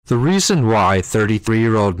The reason why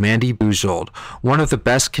 33-year-old Mandy Bujold, one of the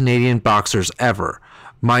best Canadian boxers ever,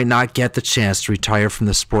 might not get the chance to retire from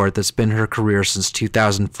the sport that's been her career since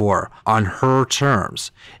 2004 on her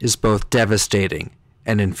terms is both devastating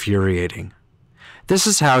and infuriating. This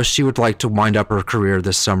is how she would like to wind up her career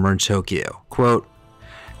this summer in Tokyo. Quote,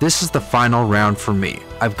 "This is the final round for me.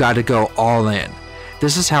 I've got to go all in.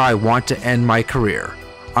 This is how I want to end my career,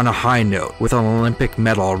 on a high note with an Olympic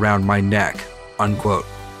medal around my neck." Unquote.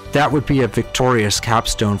 That would be a victorious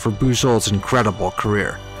capstone for Bujold's incredible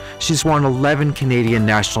career. She's won 11 Canadian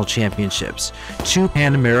national championships, 2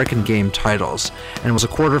 Pan American Game titles, and was a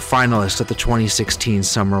quarter-finalist at the 2016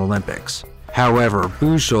 Summer Olympics. However,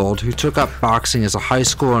 Bujold, who took up boxing as a high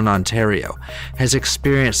schooler in Ontario, has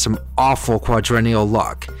experienced some awful quadrennial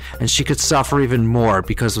luck, and she could suffer even more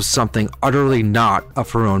because of something utterly not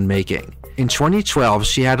of her own making. In 2012,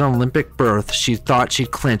 she had an Olympic berth she thought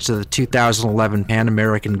she'd clinched at the 2011 Pan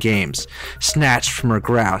American Games, snatched from her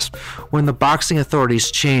grasp, when the boxing authorities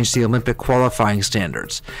changed the Olympic qualifying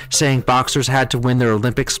standards, saying boxers had to win their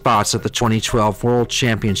Olympic spots at the 2012 World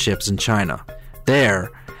Championships in China. There,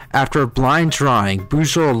 after a blind drawing,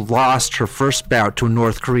 Bujold lost her first bout to a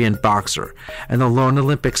North Korean boxer, and the lone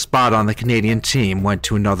Olympic spot on the Canadian team went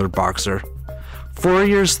to another boxer. 4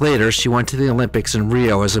 years later, she went to the Olympics in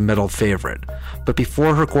Rio as a medal favorite, but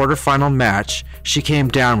before her quarterfinal match, she came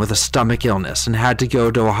down with a stomach illness and had to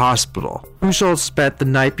go to a hospital. Bujold spent the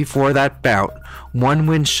night before that bout, 1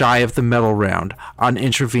 win shy of the medal round, on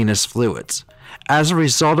intravenous fluids. As a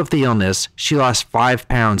result of the illness, she lost 5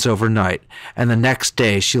 pounds overnight, and the next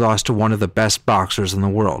day she lost to one of the best boxers in the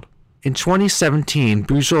world. In 2017,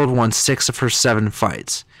 Bujold won 6 of her 7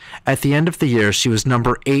 fights. At the end of the year, she was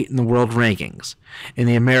number 8 in the world rankings. In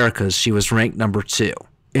the Americas, she was ranked number 2.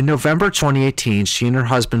 In November 2018, she and her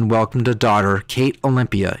husband welcomed a daughter, Kate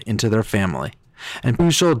Olympia, into their family. And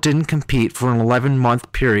Bujold didn't compete for an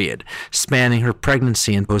 11-month period, spanning her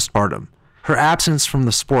pregnancy and postpartum. Her absence from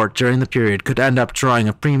the sport during the period could end up drawing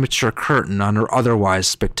a premature curtain on her otherwise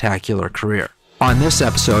spectacular career. On this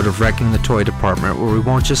episode of Wrecking the Toy Department, where we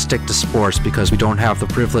won't just stick to sports because we don't have the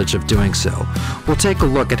privilege of doing so, we'll take a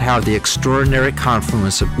look at how the extraordinary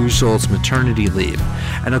confluence of Bujold's maternity leave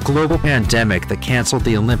and a global pandemic that canceled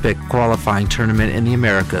the Olympic qualifying tournament in the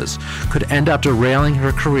Americas could end up derailing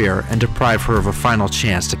her career and deprive her of a final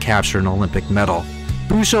chance to capture an Olympic medal.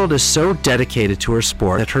 Bujold is so dedicated to her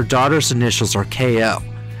sport that her daughter's initials are KO,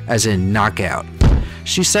 as in knockout.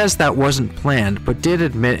 She says that wasn't planned, but did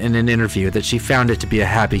admit in an interview that she found it to be a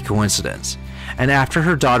happy coincidence. And after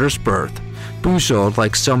her daughter's birth, Bujold,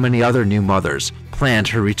 like so many other new mothers, planned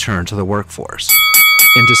her return to the workforce.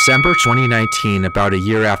 In December 2019, about a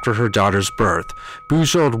year after her daughter's birth,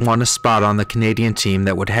 Bujold won a spot on the Canadian team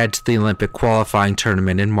that would head to the Olympic qualifying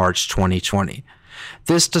tournament in March 2020.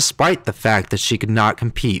 This despite the fact that she could not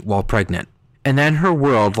compete while pregnant. And then her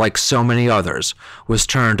world, like so many others, was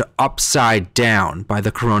turned upside down by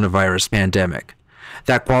the coronavirus pandemic.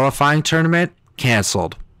 That qualifying tournament?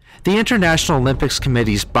 Canceled. The International Olympics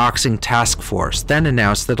Committee's Boxing Task Force then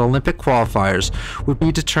announced that Olympic qualifiers would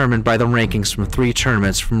be determined by the rankings from 3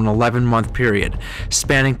 tournaments from an 11-month period,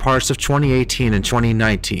 spanning parts of 2018 and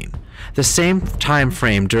 2019. The same time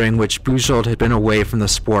frame during which Bujold had been away from the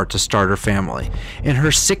sport to start her family. In her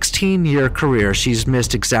 16-year career, she's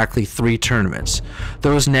missed exactly 3 tournaments.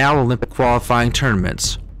 Those now Olympic qualifying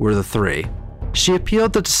tournaments were the 3. She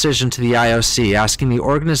appealed the decision to the IOC, asking the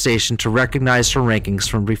organization to recognize her rankings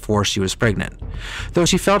from before she was pregnant. Though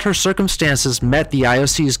she felt her circumstances met the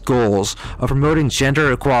IOC's goals of promoting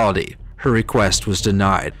gender equality, her request was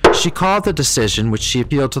denied. She called the decision, which she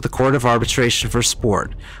appealed to the Court of Arbitration for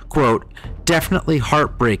Sport, quote, definitely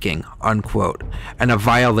heartbreaking, unquote, and a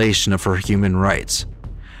violation of her human rights.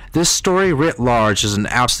 This story writ large is an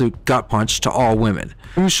absolute gut punch to all women.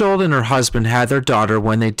 Bujold and her husband had their daughter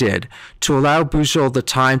when they did, to allow Bujold the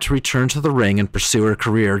time to return to the ring and pursue her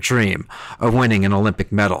career dream of winning an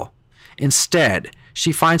Olympic medal. Instead,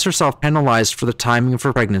 she finds herself penalized for the timing of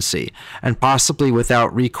her pregnancy and possibly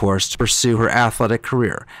without recourse to pursue her athletic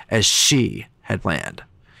career as she had planned.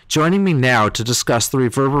 Joining me now to discuss the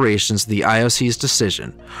reverberations of the IOC's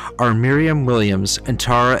decision are Miriam Williams and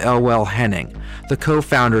Tara Elwell Henning, the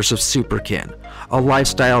co-founders of Superkin, a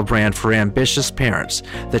lifestyle brand for ambitious parents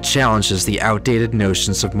that challenges the outdated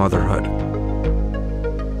notions of motherhood.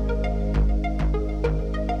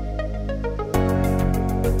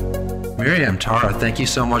 Miriam, Tara, thank you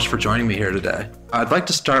so much for joining me here today. I'd like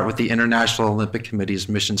to start with the International Olympic Committee's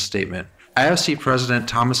mission statement. IOC President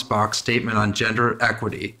Thomas Bach's statement on gender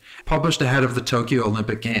equity, published ahead of the Tokyo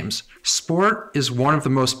Olympic Games. Sport is one of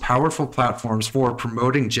the most powerful platforms for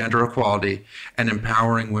promoting gender equality and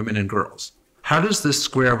empowering women and girls. How does this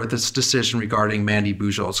square with its decision regarding Mandy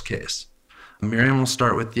Bujold's case? Miriam, we'll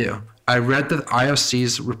start with you. I read the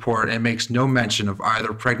IOC's report and it makes no mention of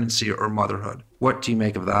either pregnancy or motherhood. What do you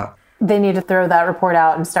make of that? They need to throw that report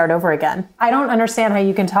out and start over again. I don't understand how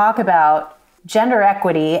you can talk about gender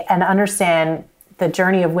equity and understand the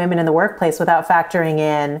journey of women in the workplace without factoring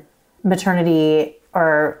in maternity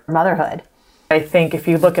or motherhood. I think if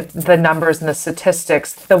you look at the numbers and the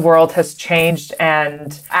statistics, the world has changed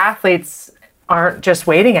and athletes aren't just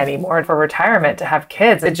waiting anymore for retirement to have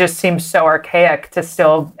kids. It just seems so archaic to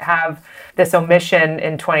still have this omission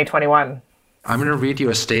in 2021. I'm going to read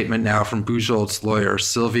you a statement now from Bujold's lawyer,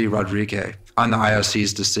 Sylvie Rodriguez, on the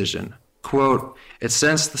IOC's decision. Quote, "It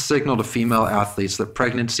sends the signal to female athletes that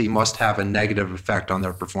pregnancy must have a negative effect on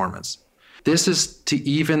their performance. This is to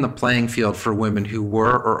even the playing field for women who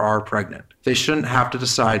were or are pregnant. They shouldn't have to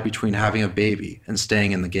decide between having a baby and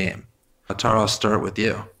staying in the game." Tara, I'll start with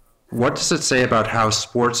you. What does it say about how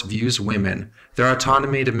sports views women, their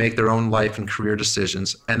autonomy to make their own life and career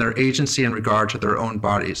decisions, and their agency in regard to their own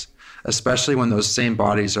bodies, especially when those same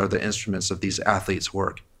bodies are the instruments of these athletes'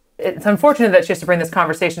 work? It's unfortunate that she has to bring this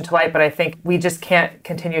conversation to light, but I think we just can't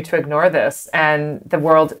continue to ignore this. And the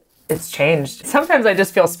world is changed. Sometimes I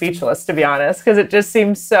just feel speechless, to be honest, because it just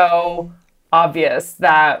seems so obvious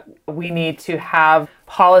that we need to have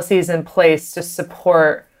policies in place to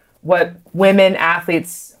support what women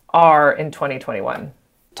athletes are in 2021.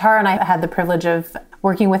 Tara and I had the privilege of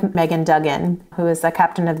working with Megan Duggan, who is the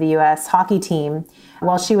captain of the U.S. hockey team,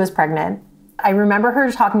 while she was pregnant. I remember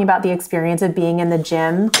her talking about the experience of being in the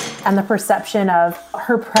gym and the perception of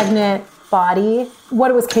her pregnant body,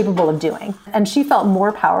 what it was capable of doing. And she felt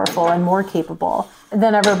more powerful and more capable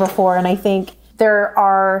than ever before. And I think there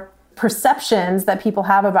are perceptions that people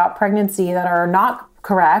have about pregnancy that are not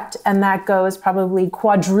correct, and that goes probably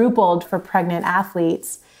quadrupled for pregnant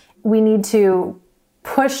athletes. We need to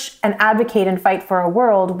push and advocate and fight for a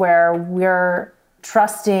world where we're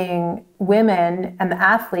trusting women and the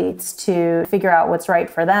athletes to figure out what's right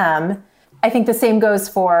for them. I think the same goes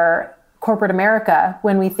for corporate America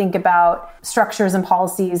when we think about structures and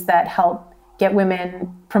policies that help get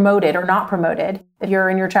women promoted or not promoted. If you're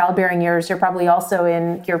in your childbearing years, you're probably also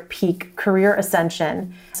in your peak career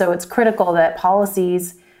ascension. So it's critical that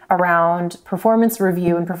policies around performance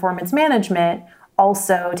review and performance management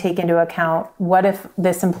also take into account, what if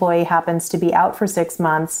this employee happens to be out for 6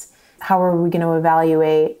 months? How are we going to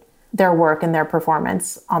evaluate their work and their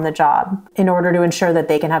performance on the job in order to ensure that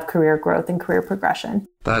they can have career growth and career progression?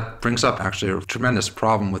 That brings up actually a tremendous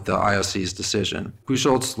problem with the IOC's decision.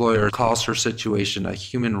 Bujold's lawyer calls her situation a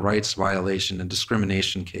human rights violation and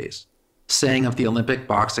discrimination case, saying of the Olympic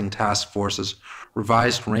Boxing Task Force's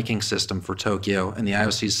revised ranking system for Tokyo and the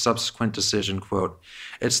IOC's subsequent decision, quote,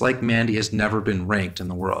 "It's like Mandy has never been ranked in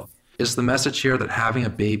the world." Is the message here that having a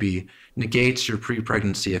baby negates your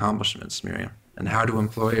pre-pregnancy accomplishments, Miriam? And how do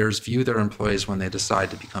employers view their employees when they decide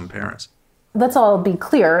to become parents? Let's all be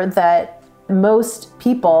clear that most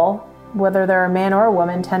people, whether they're a man or a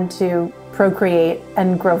woman, tend to procreate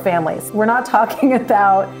and grow families. We're not talking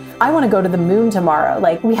about, I want to go to the moon tomorrow.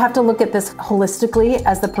 Like, we have to look at this holistically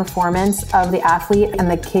as the performance of the athlete and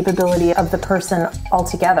the capability of the person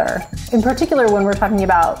altogether. In particular, when we're talking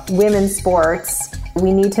about women's sports,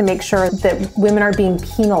 we need to make sure that women are being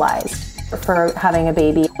penalized for having a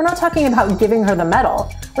baby. We're not talking about giving her the medal.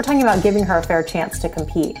 We're talking about giving her a fair chance to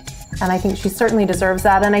compete. And I think she certainly deserves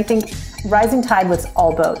that. And I think rising tide lifts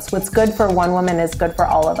all boats. What's good for one woman is good for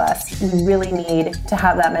all of us. We really need to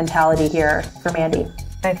have that mentality here for Mandy.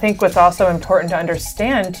 I think what's also important to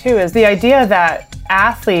understand, too, is the idea that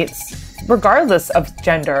athletes, regardless of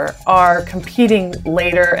gender, are competing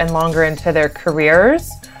later and longer into their careers.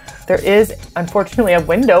 There is, unfortunately, a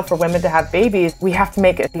window for women to have babies. We have to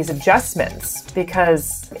make these adjustments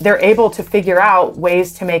because they're able to figure out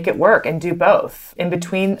ways to make it work and do both in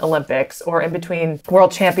between Olympics or in between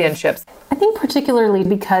world championships. I think particularly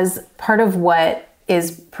because part of what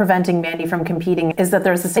is preventing Mandy from competing is that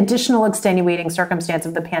there's this additional extenuating circumstance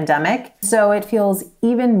of the pandemic. So it feels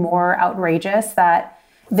even more outrageous that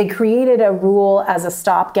they created a rule as a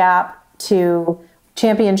stopgap to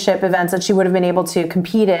championship events that she would have been able to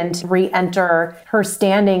compete in to re-enter her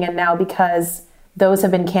standing. And now because those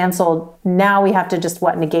have been canceled, now we have to just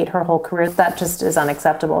negate her whole career. That just is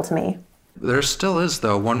unacceptable to me. There still is,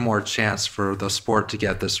 though, one more chance for the sport to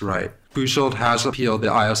get this right. Bujold has appealed the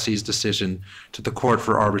IOC's decision to the Court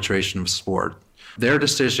for Arbitration of Sport. Their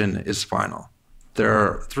decision is final. There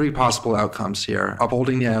are three possible outcomes here: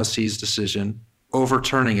 upholding the IOC's decision,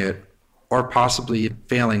 overturning it, or possibly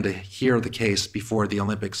failing to hear the case before the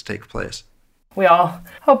Olympics take place. We all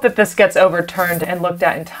hope that this gets overturned and looked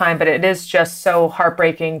at in time, but it is just so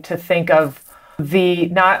heartbreaking to think of the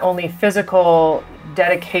not only physical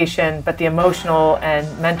dedication, but the emotional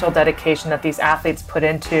and mental dedication that these athletes put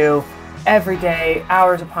into every day,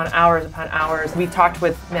 hours upon hours upon hours. We talked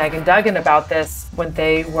with Megan Duggan about this when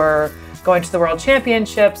they were going to the World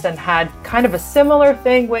Championships and had kind of a similar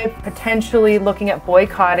thing with potentially looking at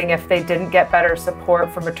boycotting if they didn't get better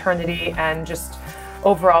support for maternity and just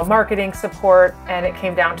overall marketing support. And it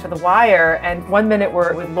came down to the wire. And 1 minute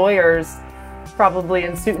we're with lawyers, probably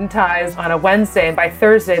in suit and ties on a Wednesday, and by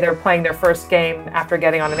Thursday they're playing their first game after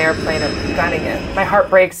getting on an airplane and gunning it. My heart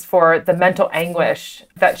breaks for the mental anguish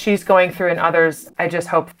that she's going through and others. I just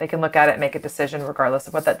hope they can look at it and make a decision regardless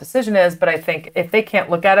of what that decision is. But I think if they can't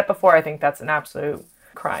look at it before, I think that's an absolute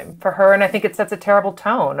crime for her. And I think it sets a terrible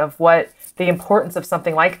tone of what the importance of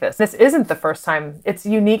something like this. This isn't the first time. It's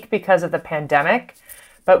unique because of the pandemic,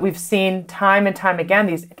 but we've seen time and time again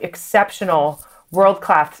these exceptional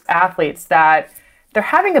world-class athletes that they're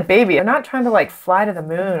having a baby. They're not trying to fly to the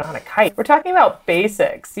moon on a kite. We're talking about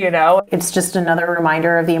basics, It's just another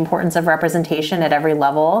reminder of the importance of representation at every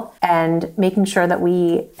level and making sure that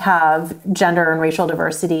we have gender and racial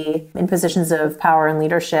diversity in positions of power and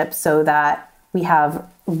leadership so that we have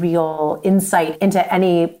real insight into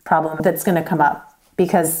any problem that's going to come up.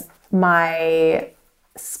 Because my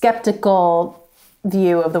skeptical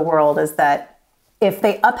view of the world is that if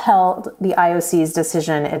they upheld the IOC's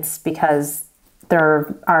decision, it's because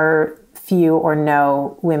there are few or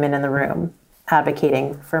no women in the room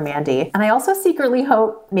advocating for Mandy. And I also secretly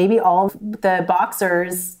hope maybe all of the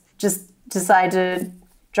boxers just decide to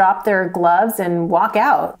drop their gloves and walk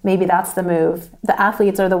out. Maybe that's the move. The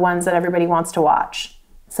athletes are the ones that everybody wants to watch.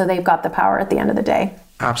 So they've got the power at the end of the day.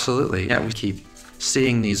 Absolutely. Yeah, we keep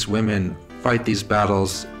seeing these women fight these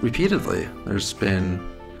battles repeatedly. There's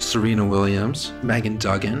been Serena Williams, Megan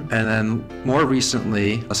Duggan, and then more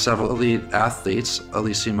recently, several elite athletes,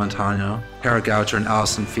 Alicia Montano, Kara Goucher, and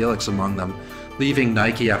Allison Felix among them, leaving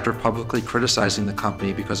Nike after publicly criticizing the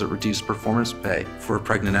company because it reduced performance pay for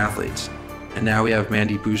pregnant athletes. And now we have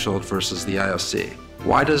Mandy Bujold versus the IOC.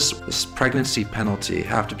 Why does this pregnancy penalty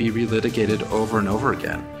have to be relitigated over and over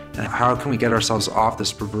again? And how can we get ourselves off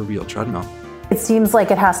this proverbial treadmill? It seems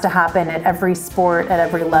like it has to happen at every sport, at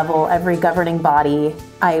every level, every governing body.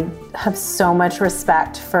 I have so much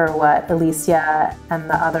respect for what Alicia and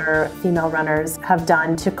the other female runners have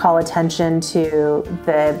done to call attention to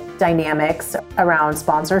the dynamics around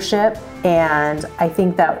sponsorship. And I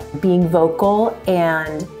think that being vocal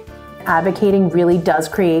and advocating really does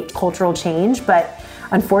create cultural change. But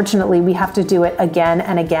unfortunately, we have to do it again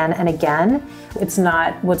and again and again. It's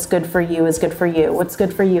not what's good for you is good for you. What's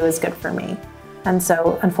good for you is good for me. And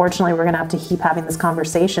so, unfortunately, we're going to have to keep having these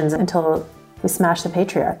conversations until we smash the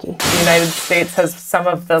patriarchy. The United States has some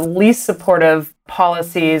of the least supportive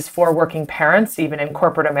policies for working parents, even in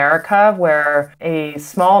corporate America, where a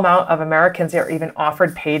small amount of Americans are even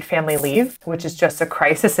offered paid family leave, which is just a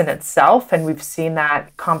crisis in itself. And we've seen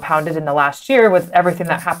that compounded in the last year with everything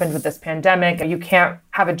that happened with this pandemic. You can't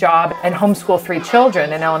have a job and homeschool 3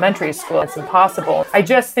 children in elementary school. It's impossible. I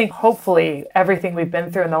just think hopefully everything we've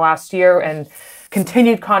been through in the last year and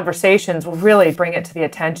continued conversations will really bring it to the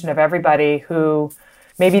attention of everybody who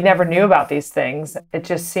maybe never knew about these things. It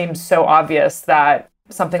just seems so obvious that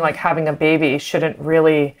something like having a baby shouldn't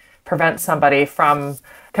really prevent somebody from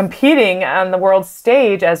competing on the world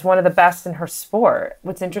stage as one of the best in her sport.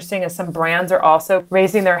 What's interesting is some brands are also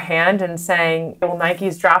raising their hand and saying, well,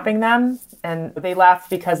 Nike's dropping them, and they left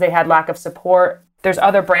because they had lack of support. There's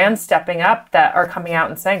other brands stepping up that are coming out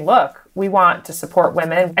and saying, look, we want to support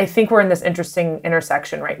women. I think we're in this interesting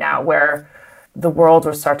intersection right now where the world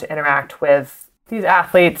will start to interact with these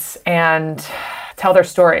athletes and tell their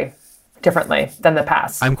story differently than the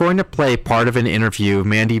past. I'm going to play part of an interview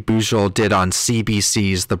Mandy Bujold did on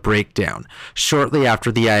CBC's The Breakdown shortly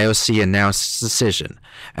after the IOC announced its decision,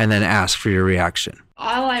 and then ask for your reaction.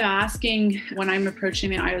 All I'm asking when I'm approaching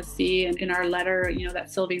the IOC and in our letter,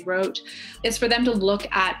 that Sylvie wrote, is for them to look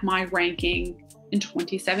at my ranking in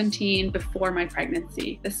 2017 before my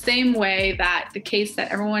pregnancy. The same way that the case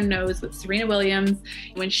that everyone knows with Serena Williams,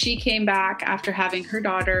 when she came back after having her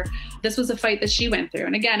daughter, this was a fight that she went through.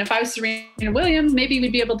 And again, if I was Serena Williams, maybe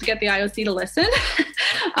we'd be able to get the IOC to listen.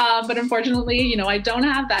 But unfortunately, I don't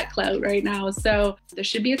have that clout right now. So there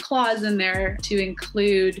should be a clause in there to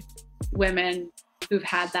include women who've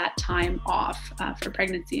had that time off for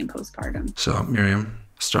pregnancy and postpartum. So Miriam,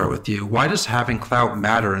 start with you. Why does having clout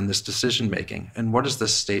matter in this decision making? And what does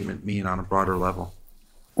this statement mean on a broader level?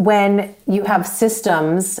 When you have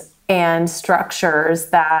systems and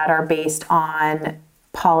structures that are based on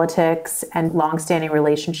politics and longstanding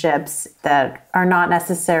relationships that are not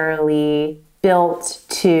necessarily built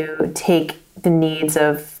to take the needs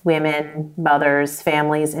of women, mothers,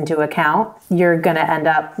 families into account, you're going to end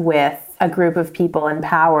up with a group of people in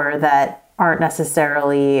power that aren't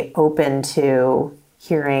necessarily open to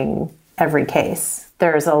hearing every case.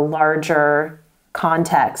 There's a larger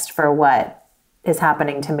context for what is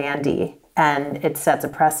happening to Mandy, and it sets a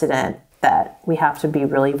precedent that we have to be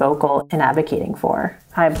really vocal in advocating for.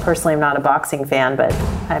 I personally am not a boxing fan, but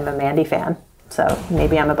I'm a Mandy fan. So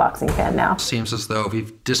maybe I'm a boxing fan now. Seems as though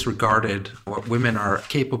we've disregarded what women are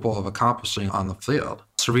capable of accomplishing on the field.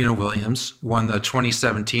 Serena Williams won the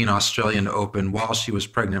 2017 Australian Open while she was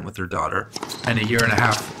pregnant with her daughter. And a year and a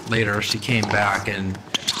half later, she came back and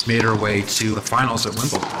made her way to the finals at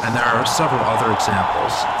Wimbledon. And there are several other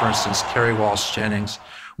examples. For instance, Kerry Walsh Jennings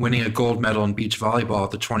winning a gold medal in beach volleyball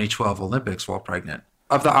at the 2012 Olympics while pregnant.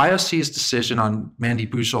 Of the IOC's decision on Mandy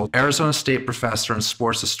Bujold, Arizona State professor and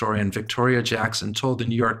sports historian Victoria Jackson told the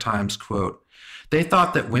New York Times, quote, "They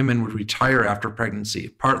thought that women would retire after pregnancy,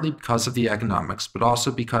 partly because of the economics, but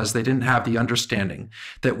also because they didn't have the understanding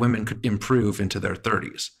that women could improve into their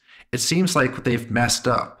 30s. It seems like they've messed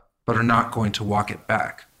up, but are not going to walk it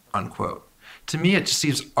back," unquote. To me, it just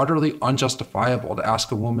seems utterly unjustifiable to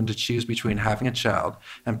ask a woman to choose between having a child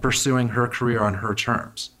and pursuing her career on her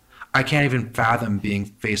terms. I can't even fathom being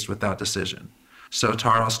faced with that decision. So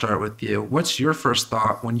Tara, I'll start with you. What's your first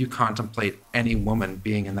thought when you contemplate any woman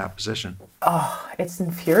being in that position? Oh, it's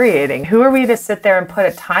infuriating. Who are we to sit there and put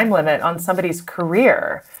a time limit on somebody's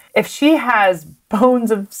career? If she has bones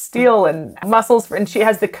of steel and muscles, and she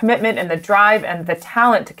has the commitment and the drive and the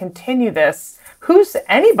talent to continue this, who's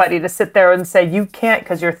anybody to sit there and say you can't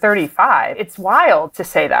because you're 35? It's wild to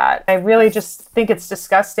say that. I really just think it's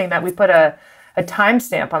disgusting that we put a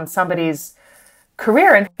timestamp on somebody's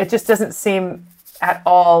career, and it just doesn't seem at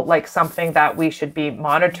all like something that we should be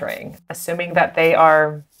monitoring. Assuming that they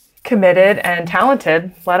are committed and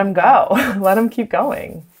talented, let them go. Let them keep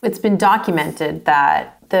going. It's been documented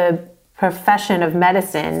that the profession of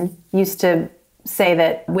medicine used to say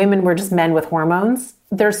that women were just men with hormones.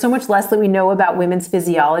 There's so much less that we know about women's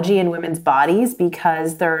physiology and women's bodies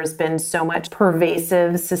because there's been so much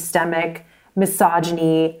pervasive systemic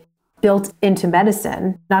misogyny built into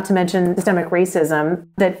medicine, not to mention systemic racism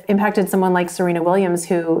that impacted someone like Serena Williams,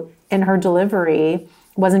 who in her delivery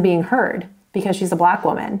wasn't being heard because she's a Black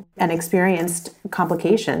woman and experienced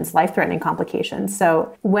complications, life-threatening complications.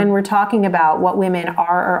 So when we're talking about what women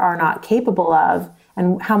are or are not capable of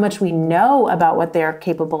and how much we know about what they're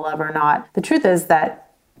capable of or not, the truth is that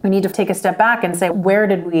we need to take a step back and say, where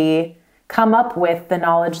did we come up with the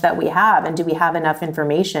knowledge that we have? And do we have enough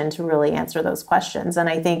information to really answer those questions? And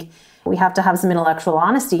I think we have to have some intellectual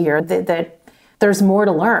honesty here that there's more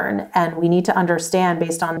to learn. And we need to understand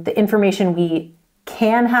based on the information we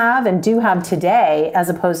can have and do have today, as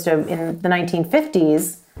opposed to in the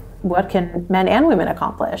 1950s, what can men and women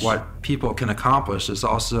accomplish? What people can accomplish is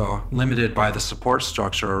also limited by the support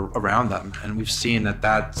structure around them. And we've seen that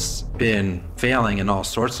that's been failing in all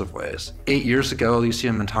sorts of ways. 8 years ago,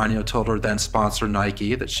 Alicia Montano told her then sponsor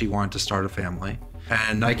Nike that she wanted to start a family.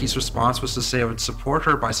 And Nike's response was to say it would support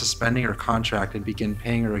her by suspending her contract and begin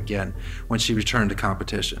paying her again when she returned to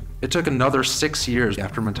competition. It took another 6 years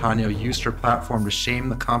after Montano used her platform to shame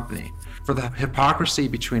the company for the hypocrisy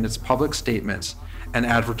between its public statements and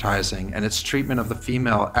advertising and its treatment of the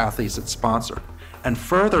female athletes it sponsored, and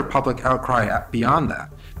further public outcry beyond that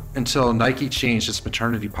until Nike changed its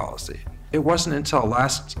maternity policy. It wasn't until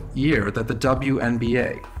last year that the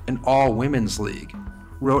WNBA, an all-women's league,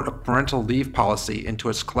 wrote a parental leave policy into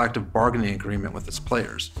its collective bargaining agreement with its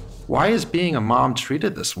players. Why is being a mom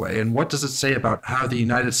treated this way, and what does it say about how the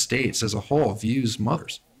United States as a whole views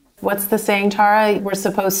mothers? What's the saying, Tara? We're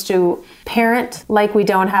supposed to parent like we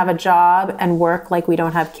don't have a job and work like we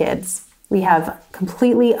don't have kids. We have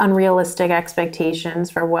completely unrealistic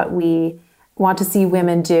expectations for what we want to see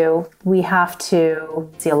women do. We have to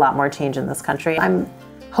see a lot more change in this country. I'm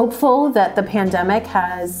hopeful that the pandemic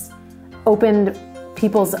has opened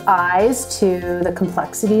people's eyes to the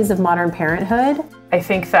complexities of modern parenthood. I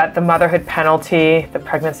think that the motherhood penalty, the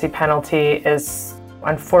pregnancy penalty, is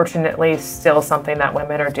unfortunately still something that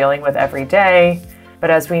women are dealing with every day. But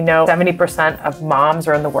as we know, 70% of moms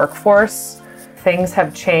are in the workforce. things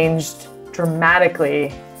have changed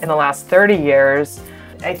dramatically in the last 30 years.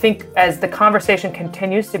 I think as the conversation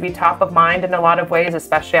continues to be top of mind in a lot of ways,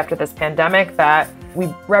 especially after this pandemic, that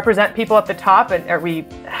we represent people at the top and we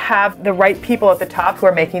have the right people at the top who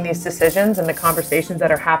are making these decisions and the conversations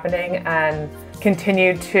that are happening, and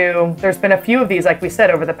continue to, there's been a few of these, like we said,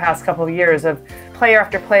 over the past couple of years of player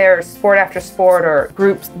after player, sport after sport, or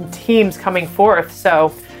groups and teams coming forth.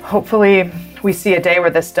 So hopefully we see a day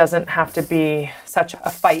where this doesn't have to be such a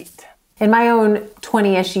fight. In my own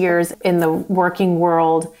 20-ish years in the working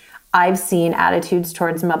world, I've seen attitudes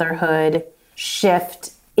towards motherhood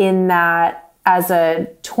shift in that as a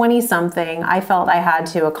 20-something, I felt I had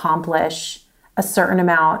to accomplish a certain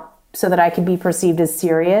amount so that I could be perceived as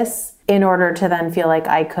serious in order to then feel like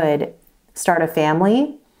I could start a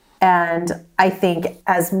family. And I think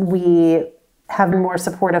as we have more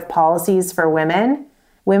supportive policies for women,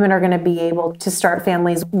 women are going to be able to start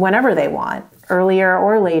families whenever they want, earlier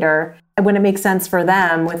or later, when it makes sense for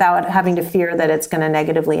them without having to fear that it's going to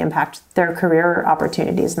negatively impact their career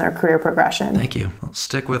opportunities and their career progression. Thank you. Well,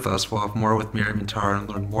 stick with us. We'll have more with Miriam and Tara and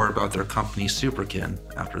learn more about their company, Superkin,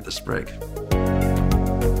 after this break.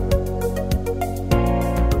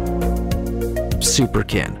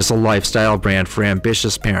 Superkin is a lifestyle brand for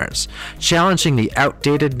ambitious parents, challenging the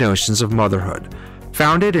outdated notions of motherhood.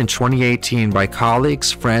 Founded in 2018 by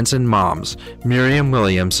colleagues, friends, and moms, Miriam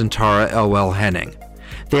Williams and Tara Elwell Henning.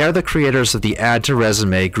 They are the creators of the Add to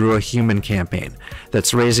Resume Grew a Human campaign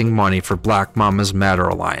that's raising money for Black Mamas Matter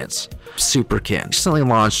Alliance. Superkin recently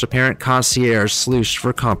launched a parent concierge solution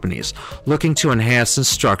for companies looking to enhance and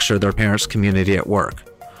structure their parents' community at work.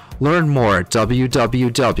 Learn more at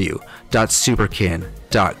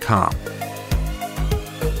www.superkin.com.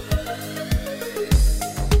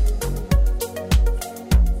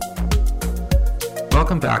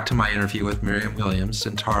 Welcome back to my interview with Miriam Williams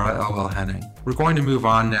and Tara Elwell Henning. We're going to move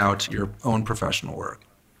on now to your own professional work.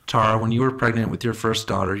 Tara, when you were pregnant with your first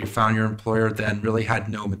daughter, you found your employer then really had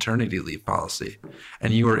no maternity leave policy,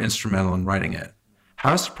 and you were instrumental in writing it.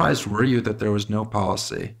 How surprised were you that there was no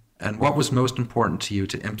policy, and what was most important to you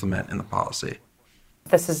to implement in the policy?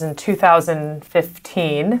 This is in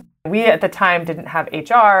 2015. We at the time didn't have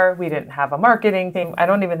HR, we didn't have a marketing team. I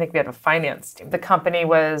don't even think we had a finance team. The company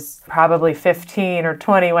was probably 15 or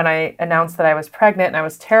 20 when I announced that I was pregnant, and I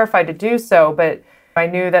was terrified to do so, but I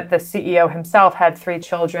knew that the CEO himself had 3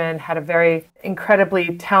 children, had a very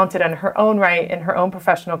incredibly talented in her own right, in her own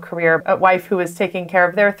professional career, a wife who was taking care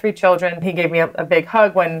of their 3 children. He gave me a big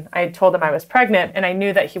hug when I told him I was pregnant, and I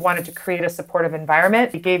knew that he wanted to create a supportive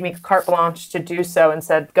environment. He gave me carte blanche to do so and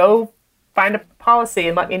said, go find a policy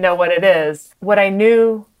and let me know what it is. What I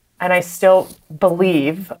knew, and I still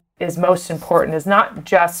believe, is most important is not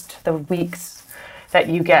just the weeks that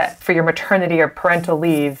you get for your maternity or parental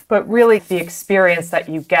leave, but really the experience that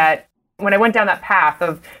you get. When I went down that path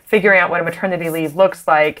of figuring out what a maternity leave looks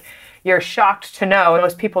like, you're shocked to know,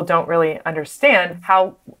 most people don't really understand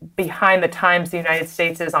how behind the times the United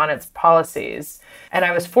States is on its policies. And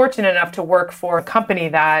I was fortunate enough to work for a company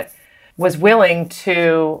that was willing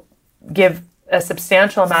to give a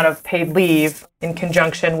substantial amount of paid leave in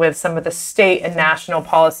conjunction with some of the state and national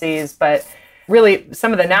policies, but really,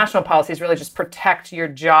 some of the national policies really just protect your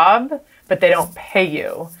job, but they don't pay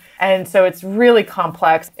you. And so it's really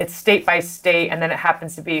complex. It's state by state, and then it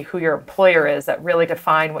happens to be who your employer is that really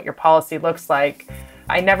define what your policy looks like.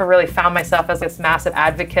 I never really found myself as this massive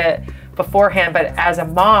advocate beforehand, but as a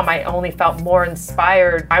mom, I only felt more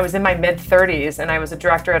inspired. I was in my mid-30s, and I was a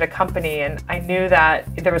director at a company, and I knew that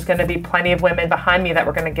there was going to be plenty of women behind me that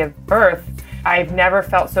were going to give birth. I've never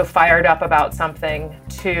felt so fired up about something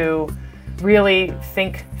to really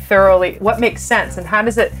think thoroughly what makes sense and how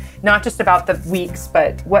does it, not just about the weeks,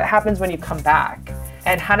 but what happens when you come back,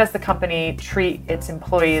 and how does the company treat its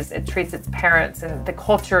employees, it treats its parents, and the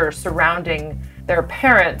culture surrounding their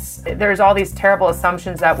parents. There's all these terrible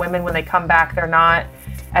assumptions that women, when they come back, they're not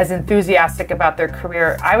as enthusiastic about their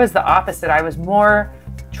career. I was the opposite. I was more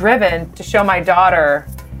driven to show my daughter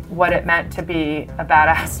what it meant to be a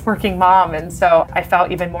badass working mom. And so I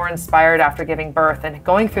felt even more inspired after giving birth and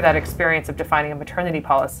going through that experience of defining a maternity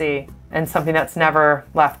policy, and something that's never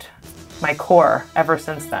left my core ever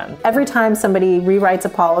since then. Every time somebody rewrites a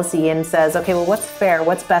policy and says, okay, well, what's fair,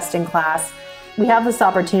 what's best in class, we have this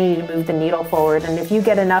opportunity to move the needle forward. And if you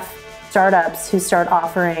get enough startups who start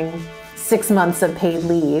offering 6 months of paid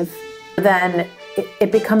leave, then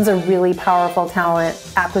it becomes a really powerful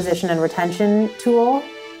talent acquisition and retention tool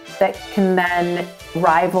that can then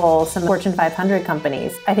rival some Fortune 500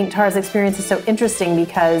 companies. I think Tara's experience is so interesting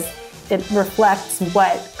because it reflects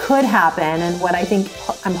what could happen and what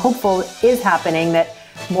I'm hopeful is happening, that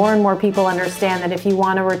more and more people understand that if you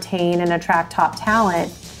want to retain and attract top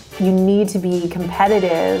talent, you need to be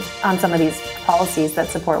competitive on some of these policies that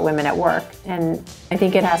support women at work. And I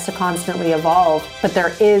think it has to constantly evolve, but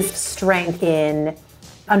there is strength in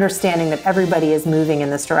understanding that everybody is moving in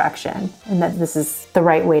this direction and that this is the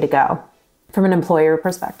right way to go from an employer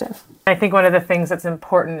perspective. I think one of the things that's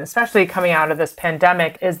important, especially coming out of this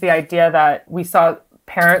pandemic, is the idea that we saw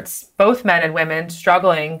parents, both men and women,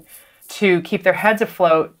 struggling to keep their heads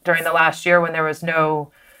afloat during the last year when there was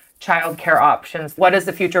no childcare options. What does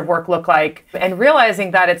the future of work look like? And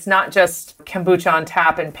realizing that it's not just kombucha on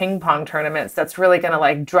tap and ping pong tournaments that's really going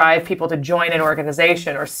to drive people to join an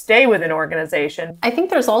organization or stay with an organization. I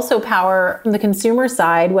think there's also power from the consumer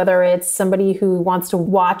side, whether it's somebody who wants to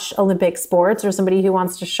watch Olympic sports or somebody who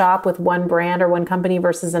wants to shop with one brand or one company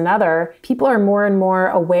versus another. People are more and more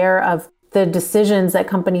aware of the decisions that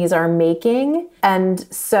companies are making. And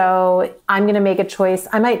so I'm going to make a choice.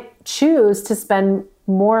 I might choose to spend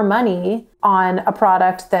more money on a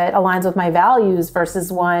product that aligns with my values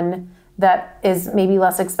versus one that is maybe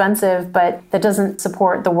less expensive, but that doesn't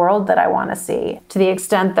support the world that I want to see. To the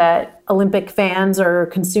extent that Olympic fans or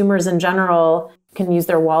consumers in general can use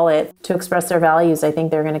their wallet to express their values, I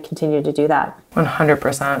think they're going to continue to do that.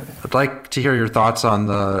 100%. I'd like to hear your thoughts on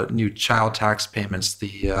the new child tax payments the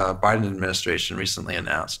Biden administration recently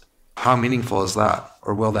announced. How meaningful is that,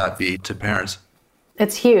 or will that be to parents?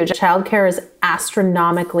 It's huge. Childcare is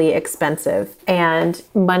astronomically expensive, and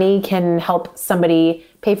money can help somebody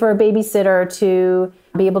pay for a babysitter to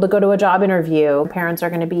be able to go to a job interview. Parents are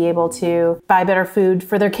going to be able to buy better food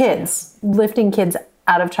for their kids, lifting kids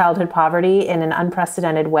out of childhood poverty in an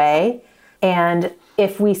unprecedented way. And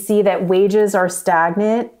if we see that wages are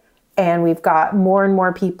stagnant and we've got more and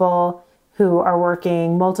more people who are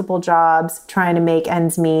working multiple jobs trying to make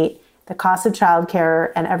ends meet, the cost of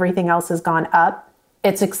childcare and everything else has gone up.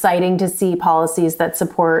 It's exciting to see policies that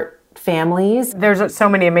support families. There's so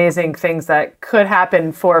many amazing things that could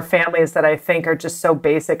happen for families that I think are just so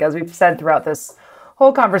basic. As we've said throughout this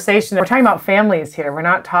whole conversation, we're talking about families here. We're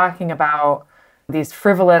not talking about these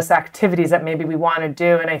frivolous activities that maybe we want to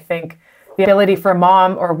do. And I think the ability for a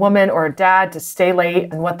mom or a woman or a dad to stay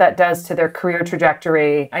late and what that does to their career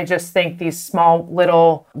trajectory, I just think these small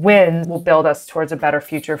little wins will build us towards a better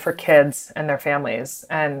future for kids and their families.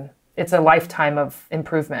 And it's a lifetime of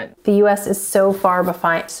improvement. The U.S. is so far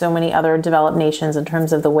behind so many other developed nations in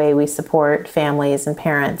terms of the way we support families and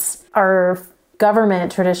parents. Our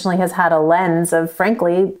government traditionally has had a lens of,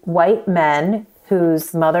 frankly, white men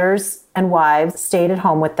whose mothers and wives stayed at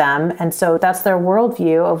home with them. And so that's their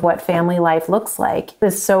worldview of what family life looks like.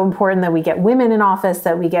 It's so important that we get women in office,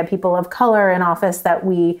 that we get people of color in office, that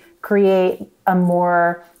we create a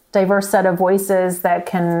more diverse set of voices that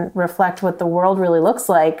can reflect what the world really looks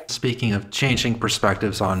like. Speaking of changing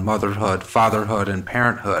perspectives on motherhood, fatherhood, and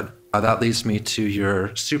parenthood, that leads me to your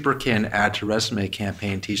Superkin Add to Resume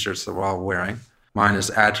campaign t-shirts that we're all wearing. Mine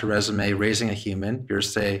is Add to Resume Raising a Human.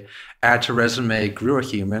 Yours say Add to Resume Grew a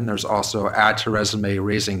Human. There's also Add to Resume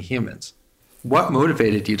Raising Humans. What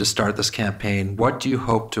motivated you to start this campaign? What do you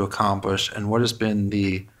hope to accomplish? And what has been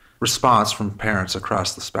the response from parents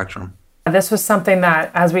across the spectrum? This was something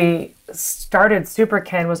that, as we started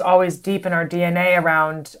Superkin, was always deep in our DNA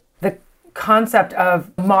around the concept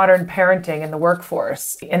of modern parenting in the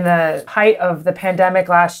workforce. In the height of the pandemic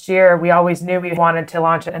last year, we always knew we wanted to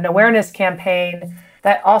launch an awareness campaign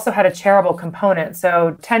that also had a charitable component.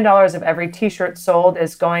 So $10 of every t-shirt sold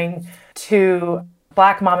is going to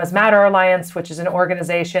Black Mamas Matter Alliance, which is an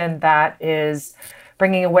organization that is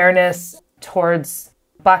bringing awareness towards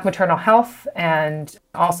Black maternal health, and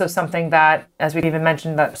also something that, as we even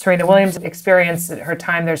mentioned, that Serena Williams experienced at her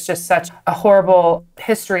time. There's just such a horrible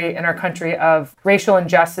history in our country of racial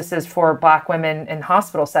injustices for Black women in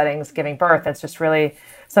hospital settings giving birth. It's just really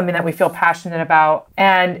something that we feel passionate about.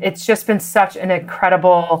 And it's just been such an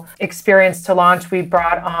incredible experience to launch. We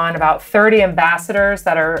brought on about 30 ambassadors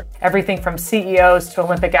that are everything from CEOs to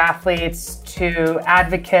Olympic athletes to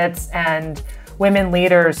advocates and women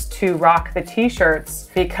leaders to rock the t-shirts,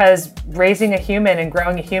 because raising a human and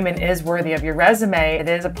growing a human is worthy of your resume. It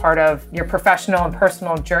is a part of your professional and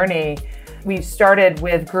personal journey. We started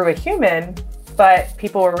with Grew a Human, but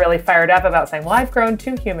people were really fired up about saying, well, I've grown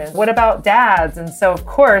 2 humans. What about dads? And so, of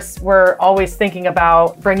course, we're always thinking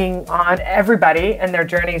about bringing on everybody and their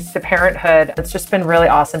journeys to parenthood. It's just been really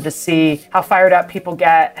awesome to see how fired up people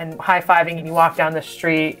get and high-fiving and you walk down the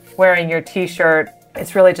street wearing your t-shirt.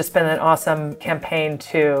 It's really just been an awesome campaign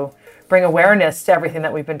to bring awareness to everything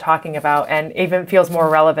that we've been talking about, and even feels more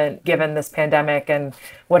relevant given this pandemic and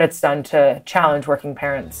what it's done to challenge working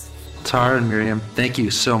parents. Tara and Miriam, thank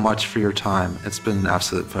you so much for your time. It's been an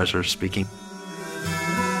absolute pleasure speaking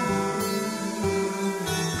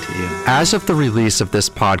to you. As of the release of this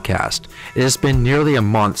podcast, it has been nearly a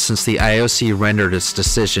month since the IOC rendered its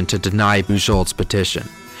decision to deny Bujold's petition.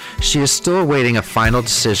 She is still awaiting a final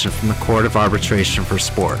decision from the Court of Arbitration for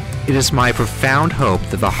Sport. It is my profound hope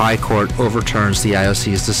that the High Court overturns the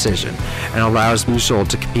IOC's decision and allows Bujold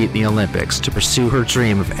to compete in the Olympics to pursue her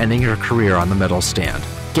dream of ending her career on the medal stand.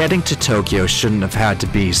 Getting to Tokyo shouldn't have had to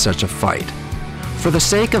be such a fight. For the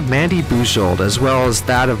sake of Mandy Bujold, as well as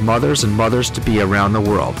that of mothers and mothers-to-be around the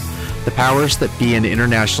world, the powers that be in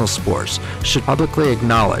international sports should publicly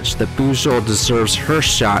acknowledge that Bujold deserves her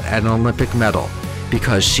shot at an Olympic medal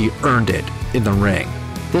because she earned it in the ring.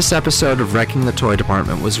 This episode of Wrecking the Toy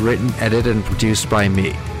Department was written, edited, and produced by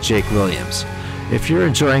me, Jake Williams. If you're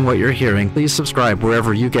enjoying what you're hearing, please subscribe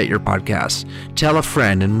wherever you get your podcasts. Tell a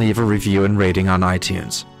friend and leave a review and rating on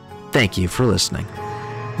iTunes. Thank you for listening.